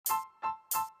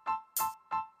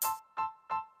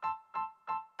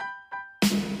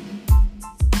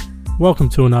Welcome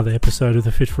to another episode of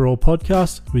the Fit for All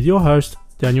podcast with your host,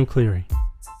 Daniel Cleary.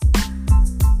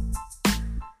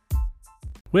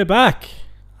 We're back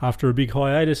after a big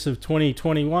hiatus of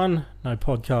 2021. No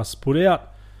podcasts put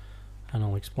out, and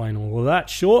I'll explain all of that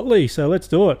shortly, so let's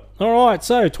do it. All right,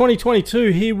 so 2022,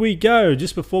 here we go.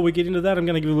 Just before we get into that, I'm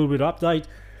going to give a little bit of update.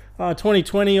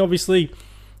 2020 obviously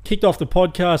kicked off the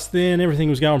podcast then.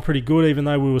 Everything was going pretty good, even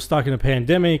though we were stuck in a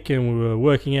pandemic and we were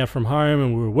working out from home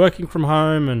and we were working from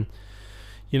home. And,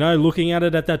 you know, looking at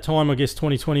it at that time, I guess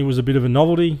 2020 was a bit of a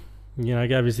novelty. You know,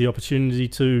 gave us the opportunity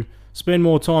to spend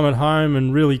more time at home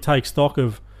and really take stock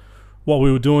of what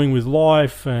we were doing with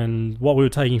life and what we were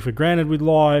taking for granted with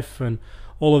life and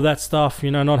all of that stuff.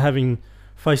 You know, not having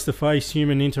face-to-face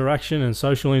human interaction and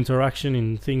social interaction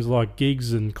in things like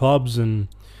gigs and clubs and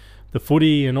the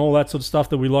footy and all that sort of stuff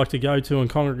that we like to go to, and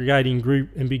congregating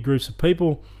in big groups of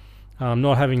people.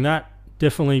 Not having that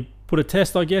definitely put a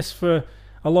test, I guess, for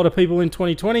a lot of people in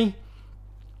 2020.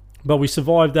 But we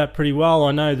survived that pretty well.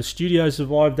 I know the studio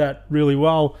survived that really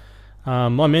well.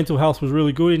 My mental health was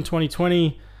really good in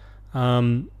 2020.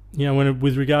 You know,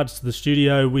 with regards to the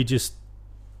studio,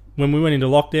 when we went into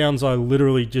lockdowns, I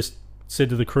literally just said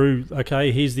to the crew,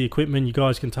 okay, here's the equipment, you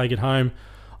guys can take it home.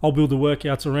 I'll build the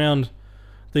workouts around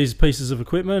these pieces of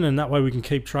equipment, and that way we can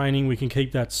keep training, we can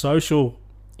keep that social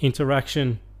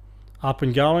interaction up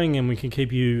and going, and we can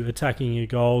keep you attacking your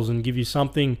goals and give you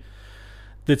something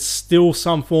that's still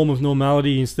some form of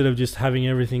normality instead of just having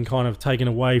everything kind of taken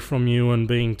away from you and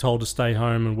being told to stay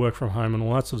home and work from home and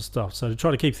all that sort of stuff. So to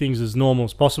try to keep things as normal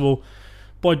as possible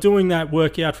by doing that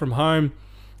workout from home,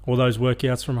 or those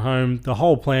workouts from home, the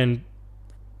whole plan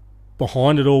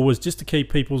behind it all was just to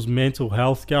keep people's mental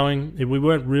health going. We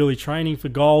weren't really training for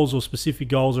goals or specific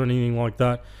goals or anything like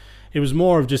that. It was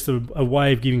more of just a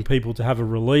way of giving people to have a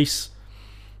release,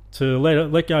 to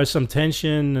let go some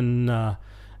tension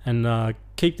and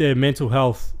keep their mental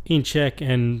health in check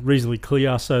and reasonably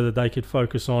clear, so that they could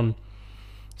focus on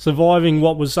surviving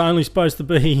what was only supposed to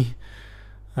be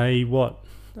a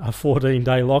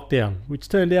 14-day lockdown, which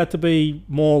turned out to be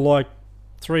more like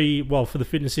for the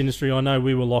fitness industry, I know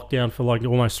we were locked down for like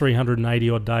almost 380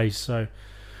 odd days, so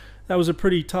that was a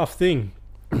pretty tough thing.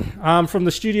 From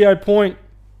the studio point,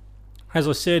 as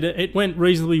I said, it went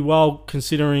reasonably well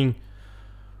considering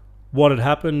what had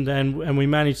happened, and we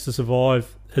managed to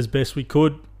survive as best we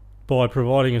could by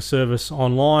providing a service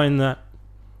online that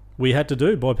we had to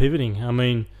do by pivoting. I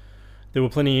mean, there were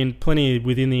plenty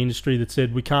within the industry that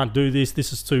said, we can't do this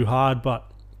is too hard,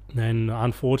 and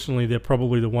unfortunately they're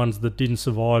probably the ones that didn't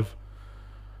survive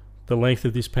the length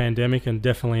of this pandemic and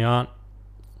definitely aren't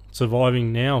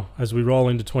surviving now as we roll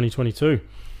into 2022.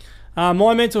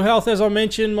 My mental health, as I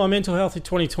mentioned, my mental health in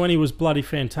 2020 was bloody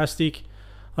fantastic.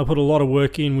 I put a lot of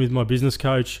work in with my business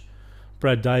coach,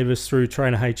 Brad Davis, through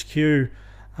Trainer HQ.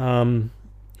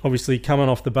 Obviously coming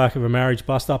off the back of a marriage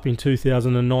bust up in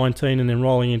 2019 and then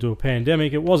rolling into a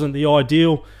pandemic, it wasn't the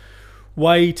ideal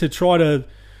way to try to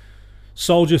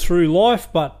soldier through life,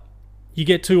 but you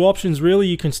get two options really.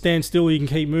 You can stand still or you can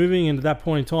keep moving, and at that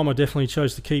point in time I definitely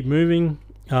chose to keep moving.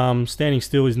 Standing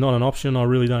still is not an option. I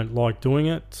really don't like doing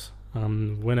it.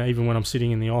 Even when I'm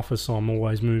sitting in the office, I'm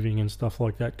always moving and stuff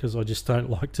like that, because I just don't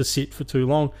like to sit for too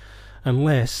long,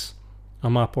 unless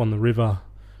I'm up on the river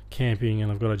camping and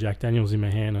I've got a Jack Daniels in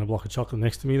my hand and a block of chocolate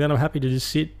next to me. Then I'm happy to just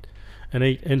sit and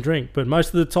eat and drink, but most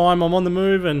of the time I'm on the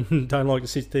move and don't like to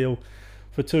sit still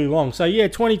for too long. So yeah,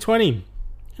 2020,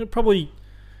 probably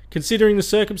considering the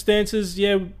circumstances,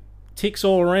 ticks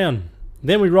all around.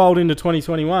 Then we rolled into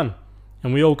 2021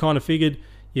 and we all kind of figured,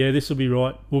 this will be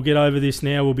right. We'll get over this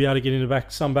now. We'll be able to get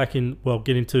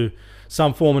into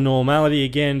some form of normality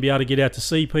again, be able to get out to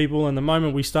see people. And the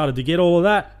moment we started to get all of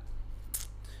that,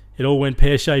 it all went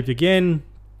pear-shaped again,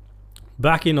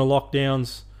 back into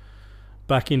lockdowns,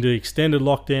 back into extended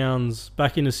lockdowns,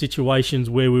 back into situations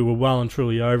where we were well and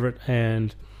truly over it.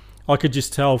 And I could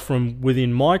just tell from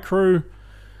within my crew,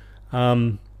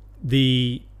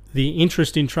 the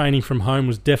interest in training from home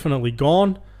was definitely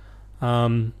gone.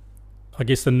 I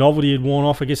guess the novelty had worn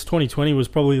off. I guess 2020 was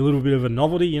probably a little bit of a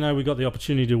novelty. You know, we got the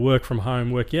opportunity to work from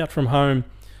home, work out from home,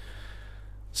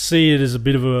 see it as a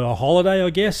bit of a holiday, I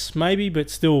guess, maybe, but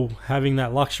still having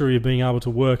that luxury of being able to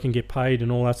work and get paid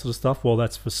and all that sort of stuff. Well,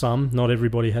 that's for some. Not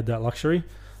everybody had that luxury.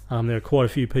 There are quite a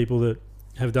few people that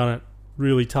have done it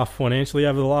really tough financially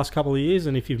over the last couple of years,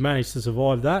 and if you've managed to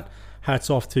survive that, hats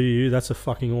off to you. That's a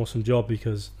fucking awesome job,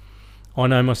 because I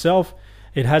know myself,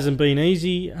 it hasn't been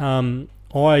easy.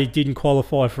 I didn't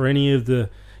qualify for any of the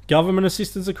government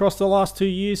assistance across the last 2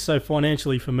 years, so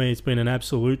financially for me it's been an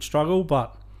absolute struggle,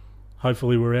 but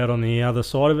hopefully we're out on the other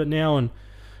side of it now and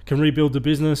can rebuild the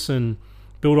business and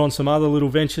build on some other little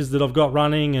ventures that I've got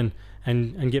running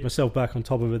and get myself back on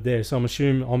top of it there. So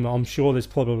I'm sure there's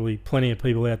probably plenty of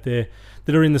people out there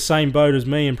that are in the same boat as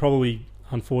me, and probably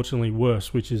unfortunately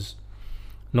worse, which is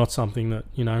not something that,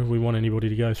 you know, we want anybody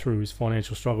to go through, is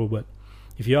financial struggle. But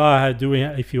if you are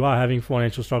having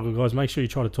financial struggle, guys, make sure you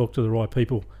try to talk to the right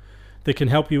people that can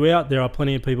help you out. There are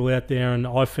plenty of people out there, and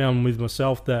I've found with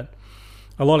myself that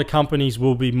a lot of companies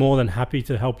will be more than happy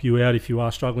to help you out if you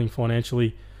are struggling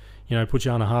financially, you know, put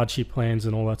you on a hardship plans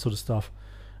and all that sort of stuff.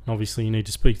 And obviously you need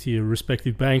to speak to your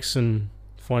respective banks and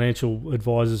financial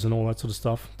advisors and all that sort of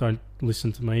stuff. Don't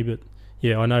listen to me, but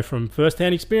yeah, I know from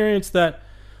first-hand experience that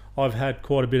I've had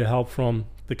quite a bit of help from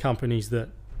the companies that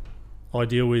I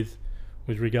deal with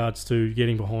regards to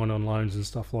getting behind on loans and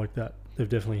stuff like that. They've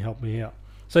definitely helped me out.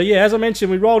 So yeah, as I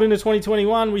mentioned, we rolled into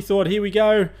 2021. We thought, here we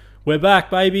go. We're back,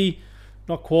 baby.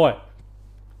 Not quite.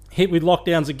 Hit with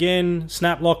lockdowns again,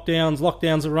 snap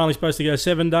lockdowns that were only supposed to go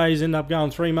 7 days, end up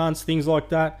going 3 months, things like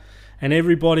that. And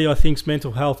everybody, I think's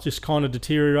mental health just kind of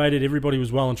deteriorated. Everybody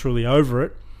was well and truly over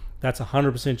it. That's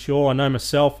 100% sure. I know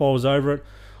myself, I was over it.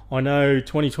 I know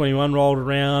 2021 rolled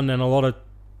around, and a lot of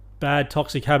bad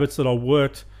toxic habits that I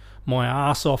worked my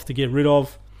ass off to get rid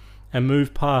of and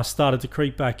move past started to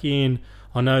creep back in.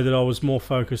 I know that I was more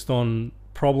focused on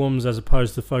problems as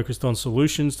opposed to focused on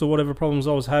solutions to whatever problems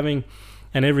I was having,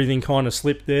 and everything kind of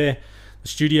slipped there. The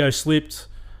studio slipped.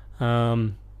 I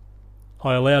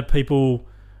allowed people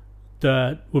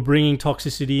that were bringing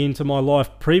toxicity into my life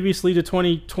previously to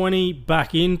 2020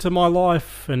 back into my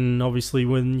life, and obviously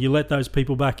when you let those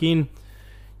people back in,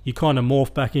 you kind of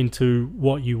morph back into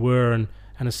what you were, and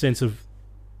a sense of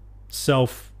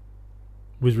self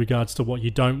with regards to what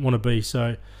you don't want to be.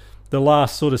 So the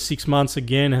last sort of 6 months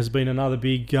again has been another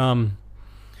big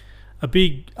a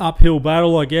big uphill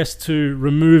battle, I guess, to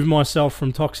remove myself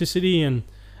from toxicity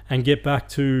and get back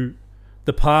to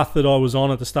the path that I was on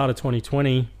at the start of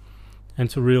 2020, and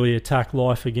to really attack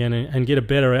life again and get a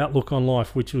better outlook on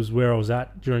life, which was where I was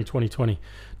at during 2020.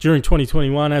 During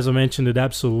 2021, as I mentioned, it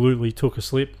absolutely took a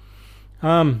slip.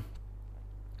 But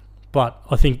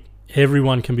I think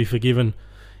everyone can be forgiven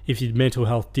if your mental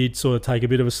health did sort of take a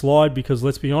bit of a slide, because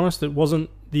let's be honest, it wasn't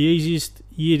the easiest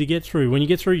year to get through. When you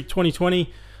get through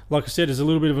 2020, like I said, there's a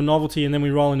little bit of a novelty, and then we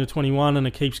roll into 21 and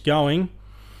it keeps going.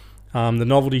 The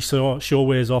novelty sure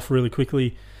wears off really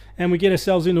quickly, and we get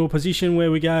ourselves into a position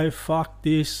where we go, fuck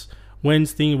this, when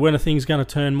are things going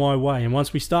to turn my way? And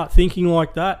once we start thinking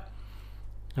like that,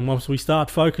 and once we start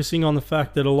focusing on the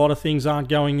fact that a lot of things aren't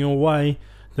going your way,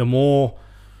 the more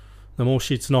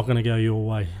shit's not going to go your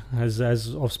way. As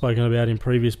I've spoken about in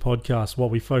previous podcasts,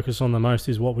 what we focus on the most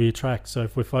is what we attract. So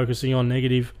if we're focusing on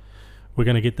negative, we're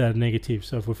going to get that negative.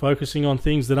 So if we're focusing on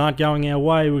things that aren't going our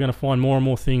way, we're going to find more and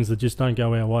more things that just don't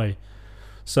go our way.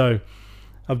 So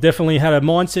I've definitely had a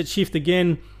mindset shift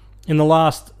again in the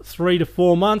last 3 to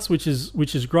 4 months, which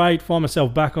is great. Find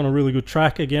myself back on a really good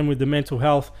track again with the mental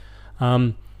health.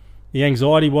 The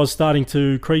anxiety was starting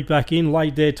to creep back in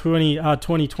late there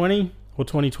 2020 or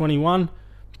 2021.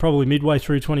 Probably midway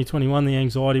through 2021, the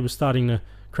anxiety was starting to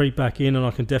creep back in, and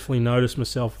I can definitely notice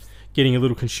myself getting a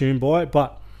little consumed by it.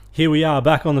 But here we are,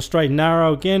 back on the straight and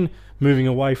narrow again, moving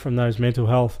away from those mental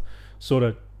health sort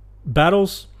of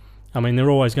battles. I mean, they're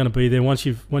always going to be there. Once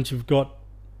you're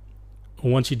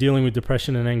dealing with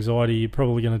depression and anxiety, you're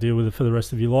probably going to deal with it for the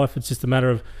rest of your life. It's just a matter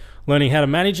of learning how to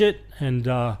manage it and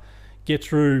get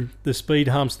through the speed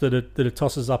humps that it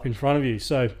tosses up in front of you.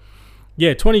 So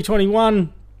yeah,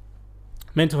 2021,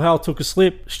 mental health took a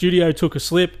slip, studio took a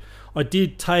slip. I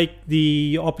did take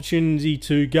the opportunity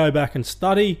to go back and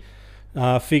study.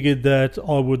 Figured that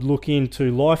I would look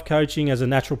into life coaching as a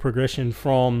natural progression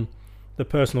from the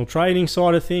personal training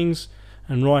side of things.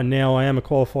 And right now I am a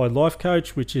qualified life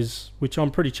coach, which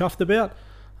I'm pretty chuffed about.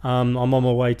 I'm on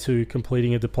my way to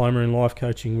completing a diploma in life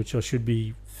coaching, which I should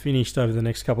be finished over the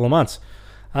next couple of months.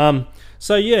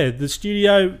 So yeah, the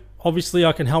studio, obviously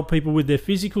I can help people with their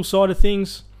physical side of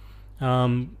things,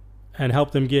 and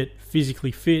help them get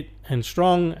physically fit and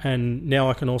strong. And now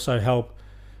I can also help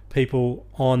people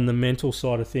on the mental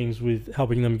side of things with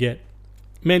helping them get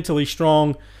mentally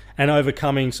strong and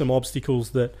overcoming some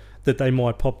obstacles that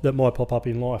might pop up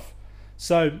in life.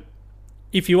 So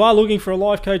if you are looking for a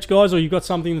life coach, guys, or you've got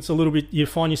something that's you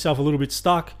find yourself a little bit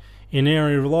stuck in an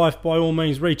area of life, by all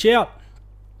means reach out.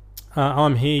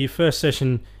 I'm here. Your first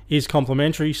session is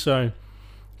complimentary, so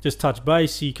just touch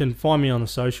base. You can find me on the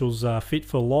socials, Fit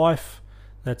for Life.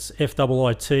 That's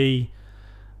FIT,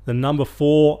 the number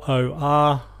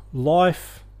 4OR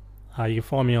Life. You can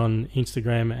find me on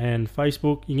Instagram and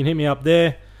Facebook. You can hit me up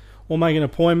there or make an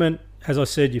appointment. as I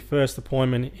said, your first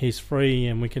appointment is free,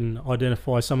 and we can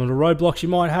identify some of the roadblocks you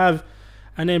might have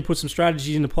and then put some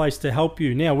strategies into place to help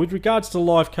you. Now, with regards to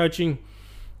life coaching,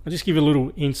 I'll just give you a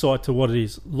little insight to what it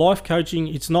is. Life coaching,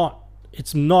 it's not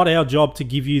our job to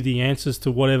give you the answers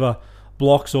to whatever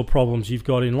blocks or problems you've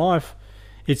got in life.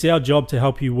 It's our job to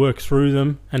help you work through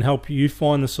them and help you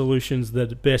find the solutions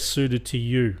that are best suited to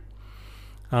you.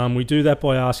 We do that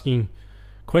by asking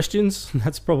questions.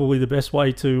 That's probably the best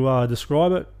way to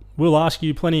describe it. We'll ask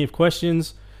you plenty of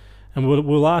questions, and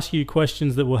we'll ask you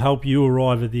questions that will help you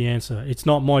arrive at the answer. It's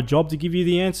not my job to give you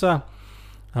the answer.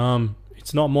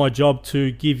 It's not my job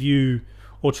to give you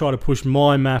or try to push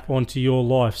my map onto your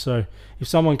life. So if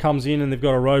someone comes in and they've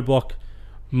got a roadblock,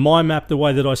 my map, the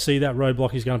way that I see that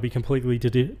roadblock, is going to be completely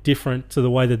different to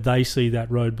the way that they see that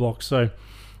roadblock. So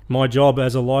my job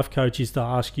as a life coach is to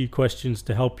ask you questions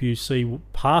to help you see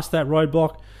past that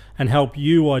roadblock and help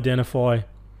you identify,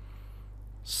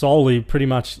 solely pretty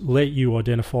much let you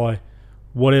identify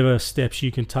whatever steps you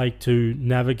can take to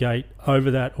navigate over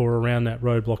that or around that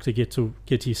roadblock to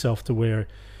get yourself to where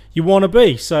you want to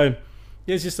be. So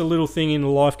there's just a little thing in the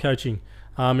life coaching.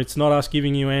 It's not us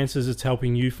giving you answers, it's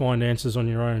helping you find answers on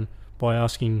your own by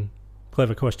asking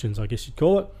clever questions, I guess you'd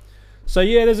call it. So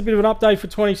yeah, there's a bit of an update for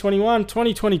 2021.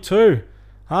 2022,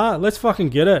 let's fucking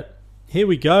get it. Here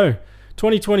we go.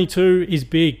 2022 is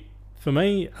big for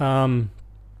me.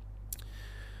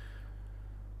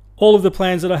 All of the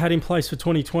plans that I had in place for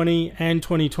 2020 and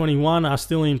 2021 are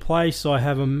still in place. So I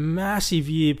have a massive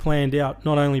year planned out,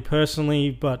 not only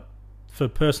personally, but for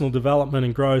personal development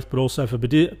and growth, but also for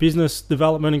business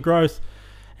development and growth.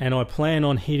 And I plan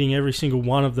on hitting every single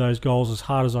one of those goals as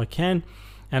hard as I can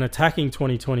and attacking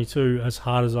 2022 as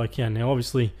hard as I can. Now,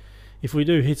 obviously, if we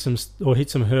do hit some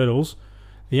hurdles,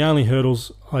 the only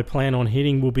hurdles I plan on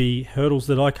hitting will be hurdles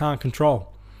that I can't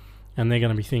control. And they're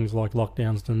going to be things like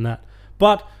lockdowns and that.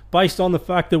 But based on the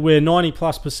fact that we're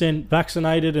 90+%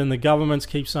 vaccinated and the governments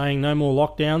keep saying no more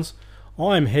lockdowns,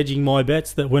 I'm hedging my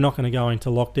bets that we're not going to go into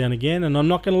lockdown again, and I'm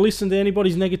not going to listen to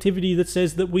anybody's negativity that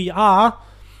says that we are,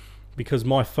 because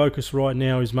my focus right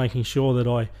now is making sure that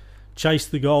I chase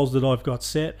the goals that I've got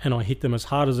set and I hit them as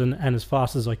hard and as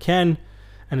fast as I can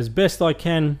and as best I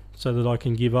can, so that I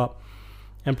can give up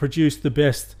and produce the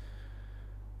best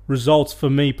results for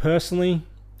me personally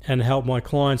and help my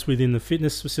clients within the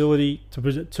fitness facility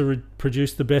to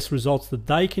produce the best results that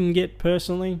they can get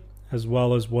personally, as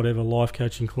well as whatever life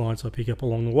coaching clients I pick up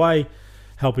along the way,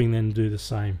 helping them do the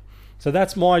same. So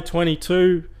that's my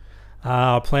 22.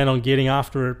 I plan on getting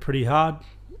after it pretty hard,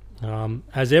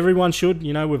 as everyone should.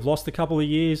 You know, we've lost a couple of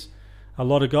years, a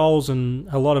lot of goals and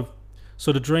a lot of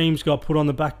sort of dreams got put on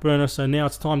the back burner. So now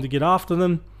it's time to get after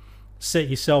them. Set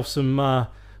yourself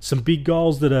some big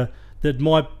goals that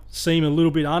might seem a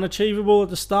little bit unachievable at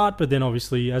the start, but then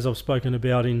obviously, as I've spoken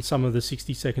about in some of the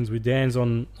 60 seconds with Dan's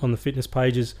on the fitness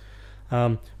pages,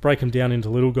 break them down into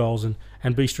little goals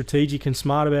and be strategic and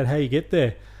smart about how you get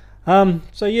there.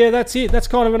 So yeah, that's it. That's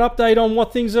kind of an update on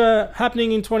what things are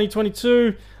happening in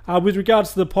 2022. With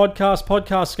regards to the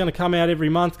podcast is going to come out every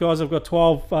month, guys. I've got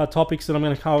 12 topics that I'm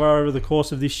going to cover over the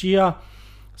course of this year.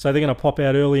 So they're going to pop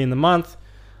out early in the month.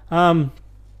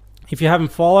 If you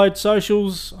haven't followed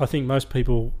socials, I think most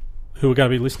people who are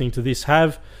going to be listening to this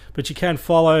have, but you can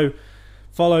follow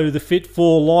the Fit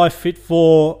for Life, Fit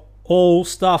for All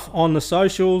stuff on the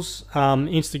socials,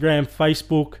 Instagram,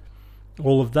 Facebook,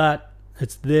 all of that.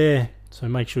 It's there, so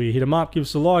make sure you hit them up, give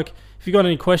us a like. If you've got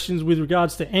any questions with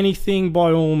regards to anything,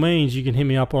 by all means, you can hit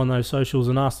me up on those socials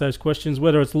and ask those questions,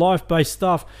 whether it's life-based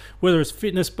stuff, whether it's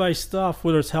fitness-based stuff,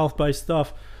 whether it's health-based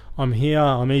stuff. I'm here,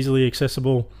 I'm easily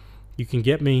accessible. You can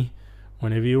get me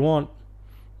whenever you want.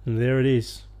 And there it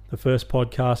is, the first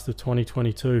podcast of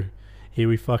 2022. Here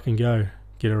we fucking go.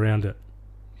 Get around it.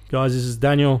 Guys, this is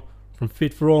Daniel from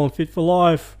Fit for All and Fit for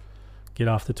Life. Get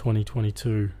after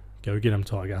 2022. Go get 'em,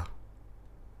 Tiger.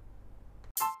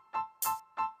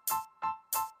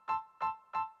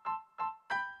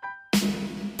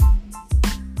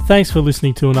 Thanks for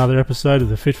listening to another episode of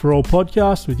the Fit for All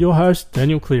podcast with your host,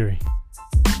 Daniel Cleary.